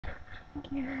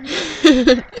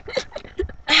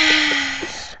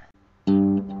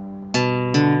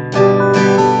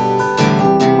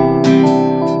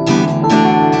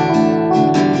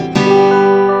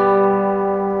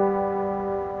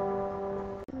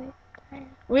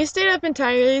We stayed up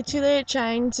entirely too late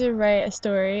trying to write a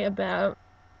story about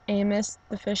Amos,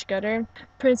 the fish gutter,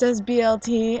 Princess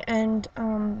BLT, and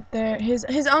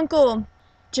his uncle,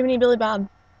 Jiminy Billy Bob,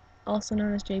 also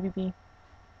known as JBB.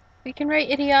 We can write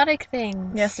idiotic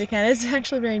things. Yes, we can. It's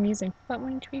actually very amusing. But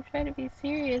when we try to be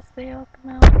serious, they all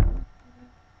come out.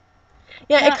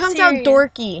 Yeah, it comes out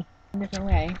dorky. In a different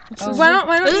way. So why don't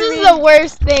This you is read? the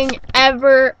worst thing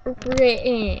ever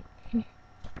written.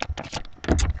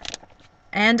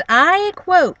 And I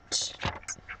quote,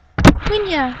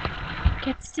 Winya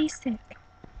gets seasick.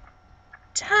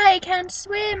 Ty can't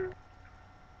swim.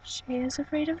 Shay is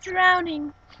afraid of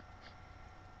drowning.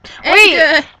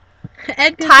 Wait!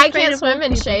 Edgar's Ty afraid can't of swim old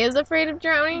and people. Shay is afraid of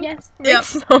drowning? Yes. Yep.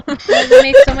 That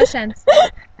makes so much sense.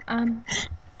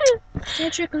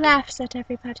 Cedric laughs at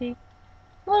everybody.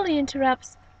 Wally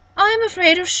interrupts. I'm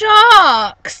afraid of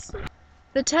sharks!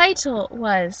 The title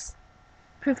was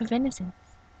Proof of Innocence.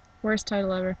 Worst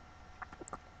title ever.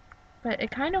 But it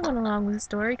kind of went along with the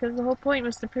story because the whole point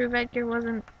was to prove Edgar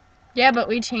wasn't. Yeah, but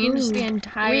we changed the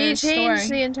entire changed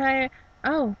story. the entire.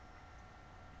 Oh.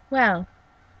 Well,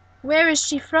 where is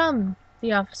she from?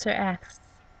 The officer asks.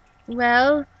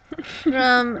 Well,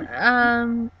 from,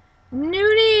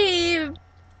 Noonie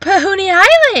Pahoonie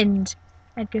Island!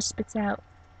 Edgar spits out,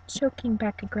 choking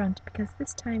back a grunt because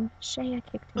this time Shaya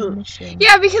kicked him in the shin.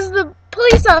 Yeah, because the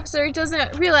police officer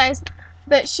doesn't realize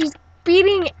that she's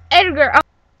beating Edgar up.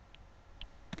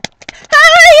 How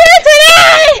are you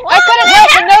today? I couldn't help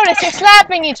but notice you're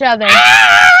slapping each other.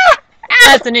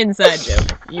 That's an inside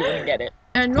joke. You wouldn't get it.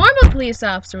 A normal police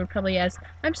officer would probably ask,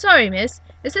 I'm sorry, miss.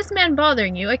 Is this man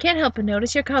bothering you? I can't help but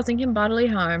notice you're causing him bodily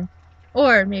harm.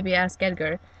 Or maybe ask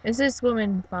Edgar, is this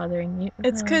woman bothering you?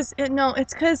 It's cause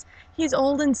he's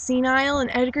old and senile, and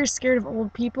Edgar's scared of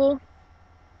old people.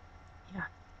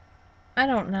 I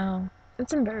don't know.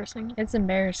 It's embarrassing. It's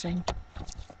embarrassing.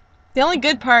 The only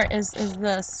good part is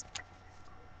this.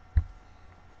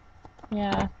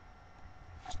 Yeah.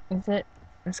 Is it?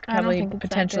 This could I don't probably think it's that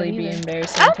potentially good be either.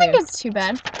 embarrassing I don't think too. it's too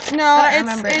bad. No, I don't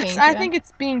remember it being too I bad. think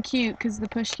it's being cute because the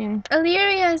pushkin.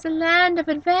 Illyria is a land of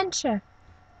adventure.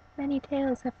 Many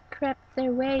tales have crept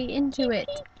their way into it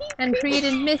and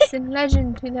created myths and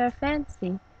legend to their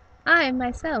fancy. I,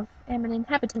 myself, am an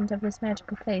inhabitant of this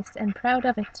magical place and proud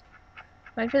of it.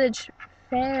 My village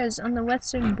fares on the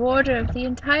western border of the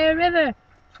entire river,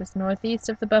 just northeast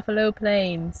of the Buffalo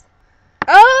Plains.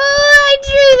 Oh, I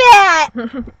drew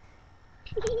that!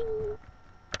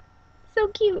 So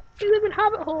cute. You live in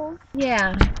hobbit holes.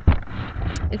 Yeah.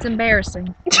 It's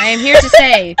embarrassing. I am here to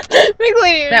say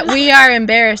that we are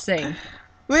embarrassing.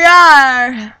 We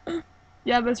are!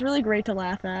 Yeah, but it's really great to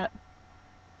laugh at.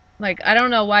 Like, I don't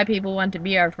know why people want to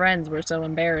be our friends. We're so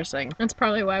embarrassing. That's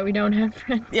probably why we don't have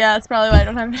friends. Yeah, that's probably why I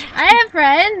don't have any. I have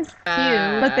friends.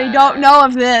 Cute. But they don't know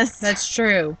of this. That's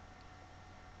true.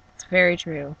 It's very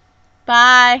true.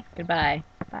 Bye. Goodbye.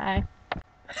 Bye.